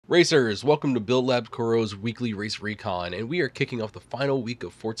Racers, welcome to Build Labs Kuro's weekly race recon, and we are kicking off the final week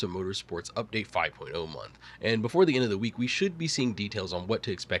of Forza Motorsports Update 5.0 month. And before the end of the week, we should be seeing details on what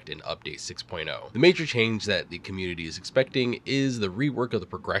to expect in Update 6.0. The major change that the community is expecting is the rework of the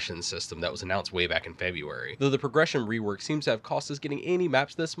progression system that was announced way back in February. Though the progression rework seems to have cost us getting any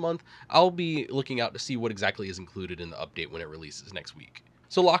maps this month, I'll be looking out to see what exactly is included in the update when it releases next week.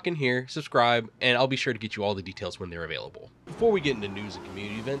 So lock in here, subscribe, and I'll be sure to get you all the details when they're available. Before we get into news and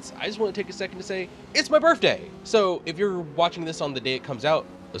community events, I just want to take a second to say, it's my birthday! So if you're watching this on the day it comes out,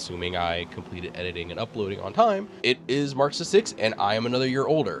 assuming I completed editing and uploading on time, it is March the 6th, and I am another year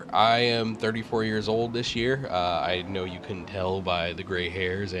older. I am 34 years old this year. I know you couldn't tell by the gray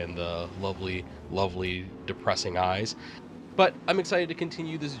hairs and the lovely, lovely, depressing eyes, but I'm excited to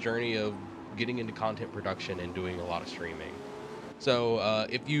continue this journey of getting into content production and doing a lot of streaming. So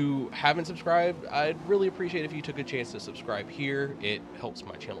if you haven't subscribed, I'd really appreciate if you took a chance to subscribe here. It helps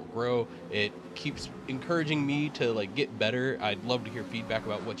my channel grow. It keeps encouraging me to get better. I'd love to hear feedback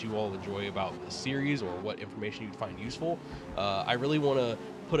about what you all enjoy about the series or what information you'd find useful. I really want to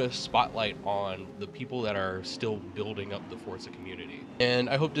put a spotlight on the people that are still building up the Forza community. And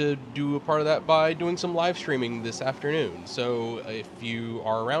I hope to do a part of that by doing some live streaming this afternoon. So if you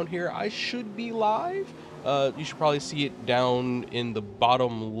are around here, I should be live. You should probably see it down in the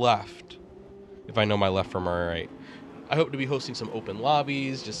bottom left, if I know my left from my right. I hope to be hosting some open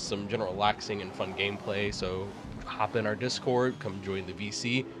lobbies, just some general relaxing and fun gameplay, so hop in our Discord, come join the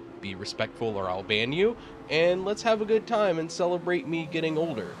VC, be respectful or I'll ban you, and let's have a good time and celebrate me getting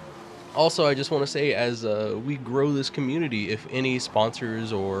older. Also, I just want to say, as we grow this community, if any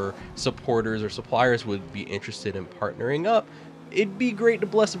sponsors or supporters or suppliers would be interested in partnering up, it'd be great to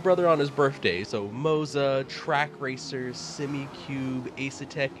bless a brother on his birthday. So Moza, Track Racers, SemiCube,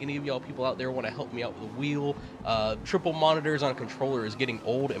 Acetech, any of y'all people out there want to help me out with a wheel. Triple monitors on a controller is getting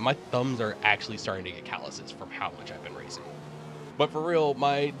old, and my thumbs are actually starting to get calluses from how much I've been racing. But for real,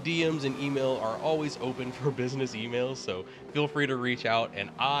 my DMs and email are always open for business emails, so feel free to reach out, and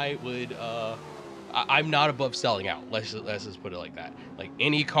I would, I'm not above selling out. Let's just put it like that. Like,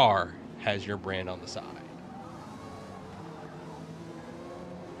 any car has your brand on the side.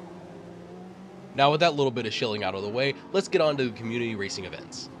 Now with that little bit of shilling out of the way, let's get on to the community racing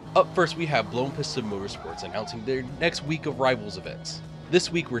events. Up first, we have Forza Motorsports announcing their next week of Rivals events.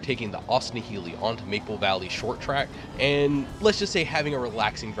 This week we're taking the Austin Healey onto Maple Valley short track, and let's just say having a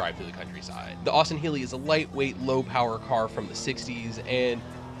relaxing drive through the countryside. The Austin Healey is a lightweight, low power car from the 60s, and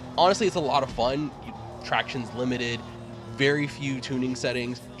honestly it's a lot of fun. Traction's limited, very few tuning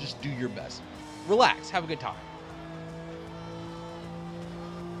settings, just do your best. Relax, have a good time.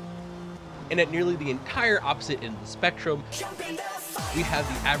 And at nearly the entire opposite end of the spectrum, we have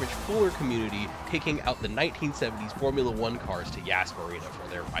the average Fuller community taking out the 1970s Formula One cars to Yas Marina for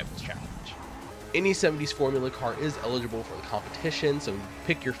their Rivals Challenge. Any 70s Formula car is eligible for the competition, so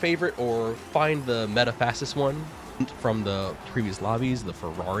pick your favorite or find the meta fastest one. From the previous lobbies, the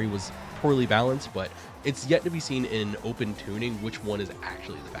Ferrari was poorly balanced, but it's yet to be seen in open tuning which one is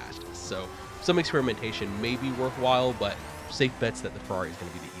actually the fastest. So some experimentation may be worthwhile, but safe bets that the Ferrari is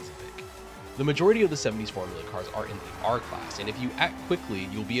going to be the easy pick. The majority of the 70s Formula cars are in the R-Class, and if you act quickly,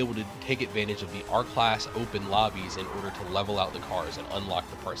 you'll be able to take advantage of the R-Class open lobbies in order to level out the cars and unlock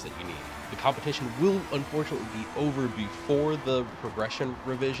the parts that you need. The competition will unfortunately be over before the progression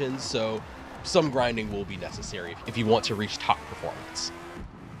revisions, so some grinding will be necessary if you want to reach top performance.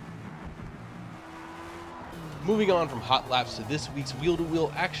 Moving on from hot laps to this week's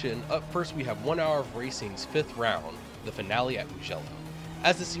wheel-to-wheel action, up first we have 1 hour of racing's 5th round, the finale at Mugello.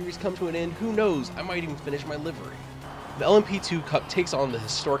 As the series comes to an end, who knows, I might even finish my livery. The LMP2 Cup takes on the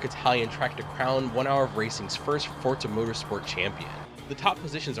historic Italian track to crown 1 hour of racing's first Forza Motorsport champion. The top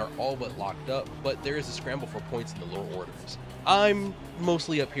positions are all but locked up, but there is a scramble for points in the lower orders. I'm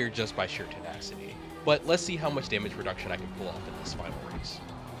mostly up here just by sheer tenacity, but let's see how much damage reduction I can pull off in this final race.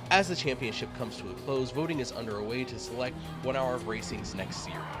 As the championship comes to a close, voting is underway to select 1 hour of racing's next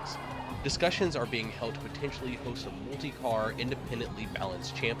series. Discussions are being held to potentially host a multi-car, independently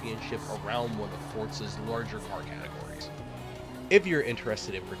balanced championship around one of Forza's larger car categories. If you're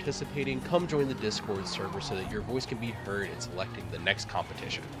interested in participating, come join the Discord server so that your voice can be heard in selecting the next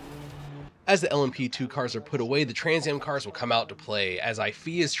competition. As the LMP2 cars are put away, the Trans-Am cars will come out to play as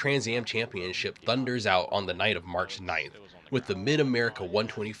IFEA's Trans-Am Championship thunders out on the night of March 9th. With the Mid-America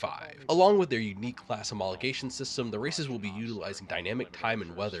 125. Along with their unique class homologation system, the races will be utilizing dynamic time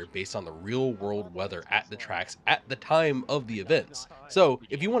and weather based on the real-world weather at the tracks at the time of the events. So,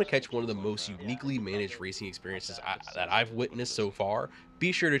 if you want to catch one of the most uniquely managed racing experiences that I've witnessed so far,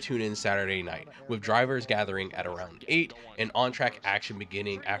 be sure to tune in Saturday night, with drivers gathering at around 8 and on-track action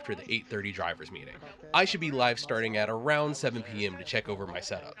beginning after the 8:30 drivers meeting. I should be live starting at around 7 p.m. to check over my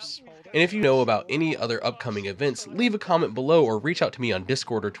setups. And if you know about any other upcoming events, leave a comment below or reach out to me on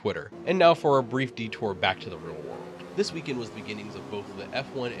Discord or Twitter. And now for a brief detour back to the real world. This weekend was the beginnings of both the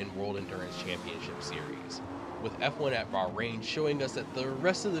F1 and World Endurance Championship Series, with F1 at Bahrain showing us that the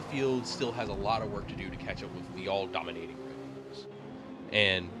rest of the field still has a lot of work to do to catch up with the all-dominating Red Bulls.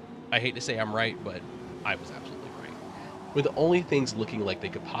 And I hate to say I'm right, but I was absolutely right. With the only things looking like they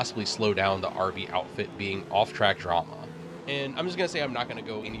could possibly slow down the RB outfit being off-track drama. And I'm just going to say I'm not going to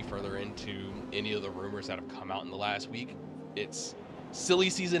go any further into any of the rumors that have come out in the last week. It's silly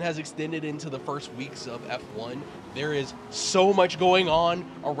season has extended into the first weeks of F1. There is so much going on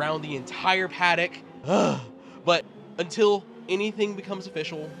around the entire paddock. But until anything becomes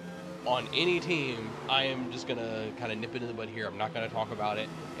official on any team, I am just going to kind of nip it in the bud here. I'm not going to talk about it.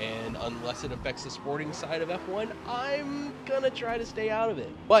 And unless it affects the sporting side of F1, I'm going to try to stay out of it.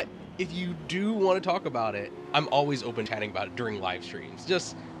 But if you do want to talk about it, I'm always open chatting about it during live streams.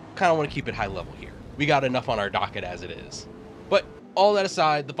 Just kind of want to keep it high level here. We got enough on our docket as it is. But all that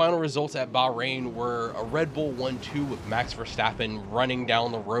aside, the final results at Bahrain were a Red Bull 1-2 with Max Verstappen running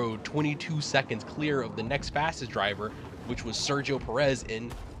down the road 22 seconds clear of the next fastest driver, which was Sergio Perez in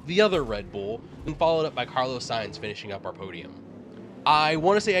the other Red Bull, and followed up by Carlos Sainz finishing up our podium. I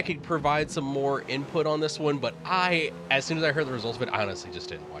want to say I could provide some more input on this one, but as soon as I heard the results of it, I honestly just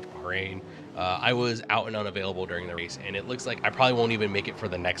didn't watch Bahrain. I was out and unavailable during the race, and it looks like I probably won't even make it for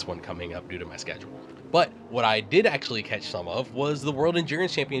the next one coming up due to my schedule. But what I did actually catch some of was the World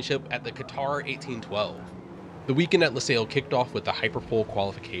Endurance Championship at the Qatar 1812. The weekend at Losail kicked off with the Hyperpole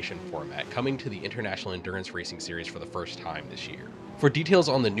qualification format, coming to the International Endurance Racing Series for the first time this year. For details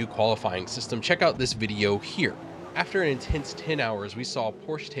on the new qualifying system, check out this video here. After an intense 10 hours, we saw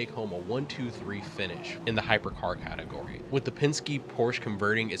Porsche take home a 1-2-3 finish in the hypercar category, with the Penske Porsche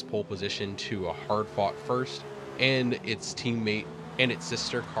converting its pole position to a hard-fought first, and its teammate and its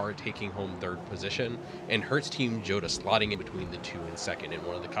sister car taking home third position, and Hertz team Jota slotting in between the two in second in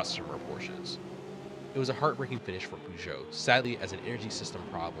one of the customer Porsches. It was a heartbreaking finish for Peugeot, sadly, as an energy system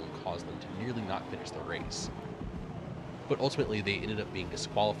problem caused them to nearly not finish the race. But ultimately they ended up being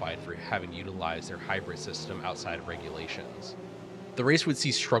disqualified for having utilized their hybrid system outside of regulations. The race would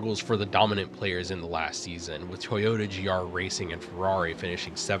see struggles for the dominant players in the last season, with Toyota GR Racing and Ferrari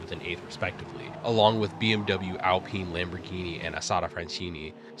finishing 7th and 8th respectively, along with BMW, Alpine, Lamborghini, and Asada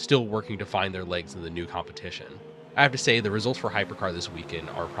Francini still working to find their legs in the new competition. I have to say, the results for Hypercar this weekend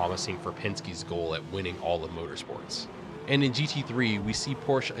are promising for Penske's goal at winning all of motorsports. And in GT3, we see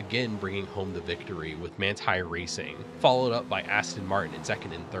Porsche again bringing home the victory with Manthey Racing, followed up by Aston Martin in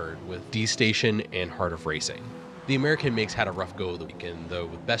second and third with D-Station and Heart of Racing. The American makes had a rough go of the weekend, though,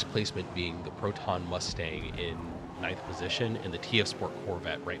 with best placement being the Proton Mustang in 9th position and the TF Sport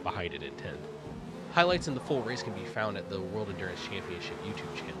Corvette right behind it in 10th. Highlights in the full race can be found at the World Endurance Championship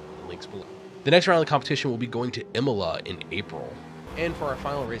YouTube channel, the links below. The next round of the competition will be going to Imola in April. And for our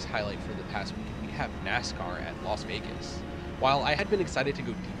final race highlight for the past week, we have NASCAR at Las Vegas. While I had been excited to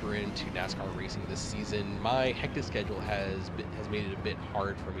go deeper into NASCAR racing this season, my hectic schedule has made it a bit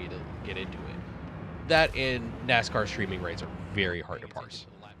hard for me to get into it. That and NASCAR streaming rates are very hard to parse.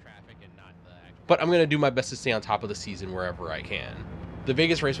 But I'm going to do my best to stay on top of the season wherever I can. The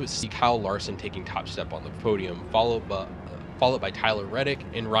Vegas race would see Kyle Larson taking top step on the podium, followed by Tyler Reddick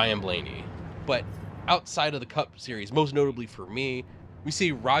and Ryan Blaney. But outside of the Cup Series, most notably for me, we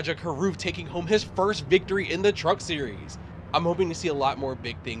see Raja Karuf taking home his first victory in the Truck Series. I'm hoping to see a lot more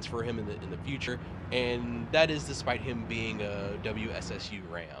big things for him in the future, and that is despite him being a WSSU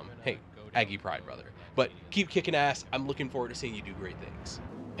Ram. Hey, Aggie Pride, brother. But keep kicking ass. I'm looking forward to seeing you do great things.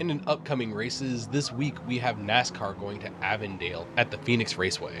 And in upcoming races, this week we have NASCAR going to Avondale at the Phoenix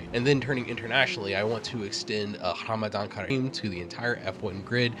Raceway. And then turning internationally, I want to extend a Ramadan Kareem to the entire F1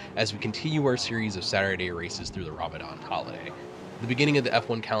 grid as we continue our series of Saturday races through the Ramadan holiday. The beginning of the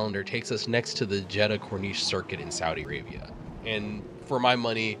F1 calendar takes us next to the Jeddah Corniche circuit in Saudi Arabia. And for my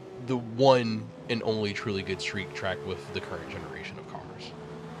money, the one and only truly good street track with the current generation of cars.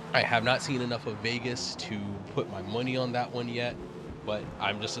 I have not seen enough of Vegas to put my money on that one yet, but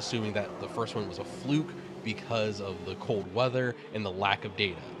I'm just assuming that the first one was a fluke because of the cold weather and the lack of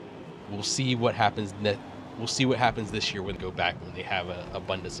data. We'll see what happens this year when they go back, when they have an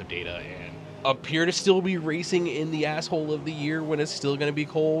abundance of data and appear to still be racing in the asshole of the year when it's still going to be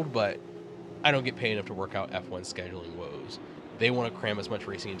cold. But I don't get paid enough to work out F1 scheduling woes. They want to cram as much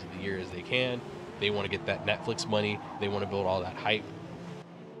racing into the year as they can. They want to get that Netflix money. They want to build all that hype.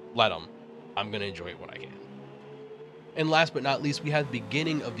 Let them. I'm going to enjoy it when I can. And last but not least, we have the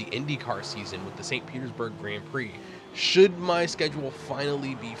beginning of the IndyCar season with the St. Petersburg Grand Prix. Should my schedule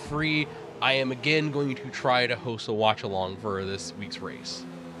finally be free, I am again going to try to host a watch along for this week's race.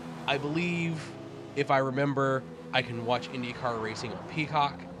 I believe, if I remember, I can watch IndyCar racing on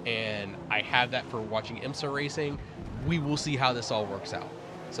Peacock, and I have that for watching IMSA racing. We will see how this all works out.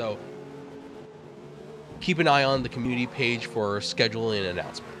 So keep an eye on the community page for scheduling and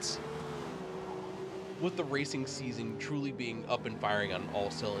announcements. With the racing season truly being up and firing on all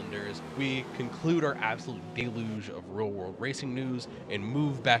cylinders, we conclude our absolute deluge of real-world racing news and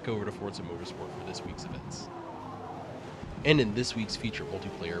move back over to Forza Motorsport for this week's events. And in this week's feature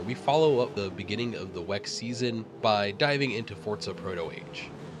multiplayer, we follow up the beginning of the WEC season by diving into Forza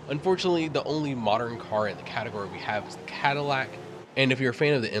Proto-H. Unfortunately, the only modern car in the category we have is the Cadillac, and if you're a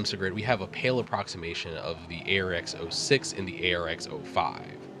fan of the IMSA grid, we have a pale approximation of the ARX 06 and the ARX 05.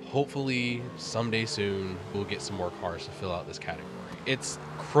 Hopefully, someday soon, we'll get some more cars to fill out this category. It's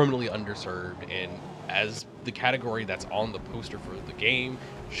criminally underserved, and as the category that's on the poster for the game,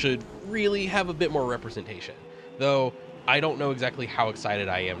 should really have a bit more representation. Though, I don't know exactly how excited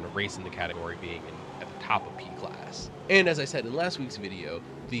I am to race in the category being at the top of P class. And as I said in last week's video,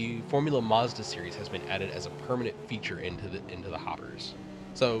 the Formula Mazda series has been added as a permanent feature into the hoppers.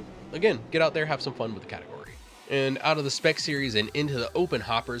 So again, get out there, have some fun with the category. And out of the Spec series and into the open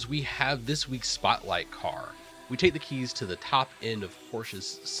hoppers, we have this week's spotlight car. We take the keys to the top end of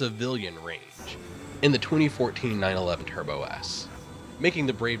Porsche's civilian range in the 2014 911 Turbo S, making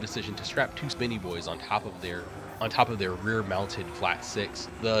the brave decision to strap two spinny boys on top of their rear-mounted flat six.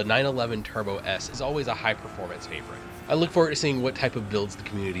 The 911 Turbo S is always a high-performance favorite. I look forward to seeing what type of builds the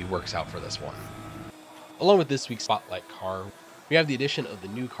community works out for this one. Along with this week's spotlight car, we have the addition of the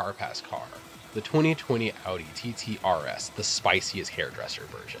new Car Pass car, the 2020 Audi TT RS, the spiciest hairdresser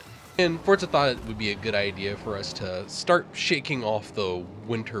version. And Forza thought it would be a good idea for us to start shaking off the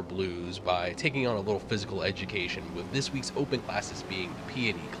winter blues by taking on a little physical education, with this week's open classes being the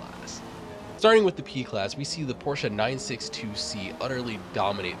P&E class. Starting with the P class, we see the Porsche 962C utterly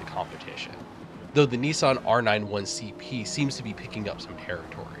dominate the competition, though the Nissan R91 CP seems to be picking up some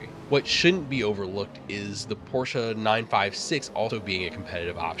territory. What shouldn't be overlooked is the Porsche 956 also being a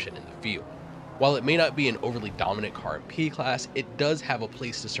competitive option in the field. While it may not be an overly dominant car in P class, it does have a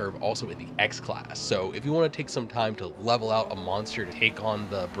place to serve also in the X class. So if you want to take some time to level out a monster to take on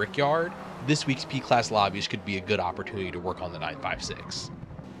the Brickyard, this week's P class lobbies could be a good opportunity to work on the 956.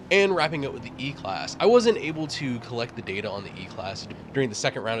 And wrapping up with the E class, I wasn't able to collect the data on the E class during the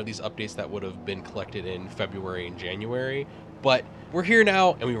second round of these updates that would have been collected in February and January, but we're here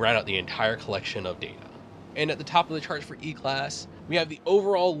now and we ran out the entire collection of data. And at the top of the charts for E class, we have the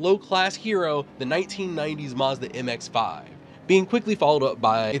overall low-class hero, the 1990s Mazda MX-5, being quickly followed up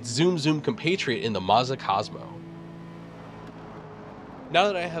by its Zoom compatriot in the Mazda Cosmo. Now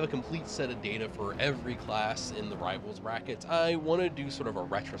that I have a complete set of data for every class in the Rivals brackets, I want to do sort of a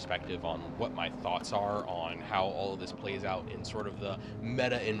retrospective on what my thoughts are on how all of this plays out in sort of the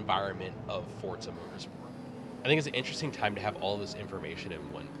meta environment of Forza Motorsport. I think it's an interesting time to have all this information in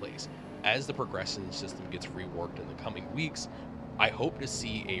one place. As the progression system gets reworked in the coming weeks, I hope to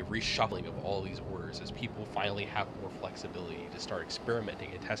see a reshuffling of all these orders as people finally have more flexibility to start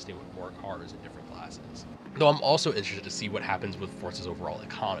experimenting and testing with more cars in different classes. Though I'm also interested to see what happens with Forza's overall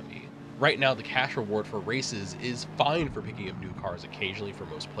economy. Right now, the cash reward for races is fine for picking up new cars occasionally for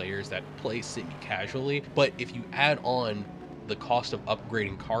most players that play semi-casually, but if you add on the cost of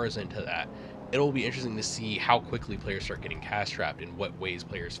upgrading cars into that, it'll be interesting to see how quickly players start getting cash strapped and what ways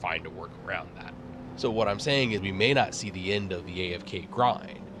players find to work around that. So what I'm saying is we may not see the end of the AFK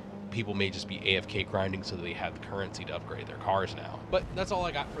grind. People may just be AFK grinding so that they have the currency to upgrade their cars now. But that's all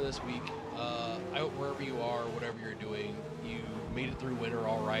I got for this week. I hope wherever you are, whatever you're doing, you made it through winter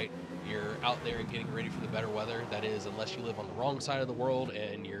all right. You're out there and getting ready for the better weather. That is, unless you live on the wrong side of the world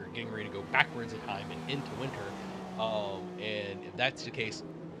and you're getting ready to go backwards in time and into winter. And if that's the case,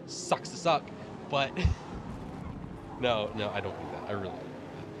 sucks to suck. But no, I don't think that. I really don't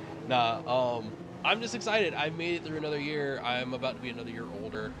think that. Nah, I'm just excited. I made it through another year. I'm about to be another year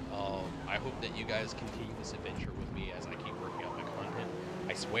older. I hope that you guys continue this adventure with me as I keep working out my content.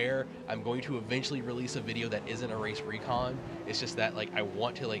 I swear I'm going to eventually release a video that isn't a race recon. It's just that I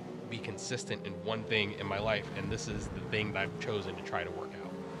want to be consistent in one thing in my life, and this is the thing that I've chosen to try to work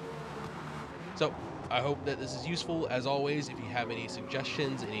out. So I hope that this is useful. As always, if you have any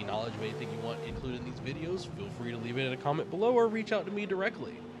suggestions, any knowledge of anything you want included in these videos, feel free to leave it in a comment below or reach out to me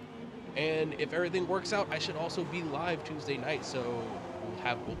directly. And if everything works out, I should also be live Tuesday night, so we'll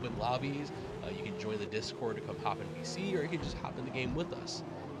have open lobbies. You can join the Discord to come hop in VC, or you can just hop in the game with us.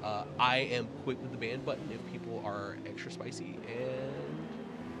 I am quick with the ban button if people are extra spicy, and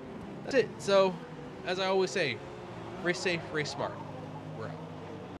that's it. So, as I always say, race safe, race smart.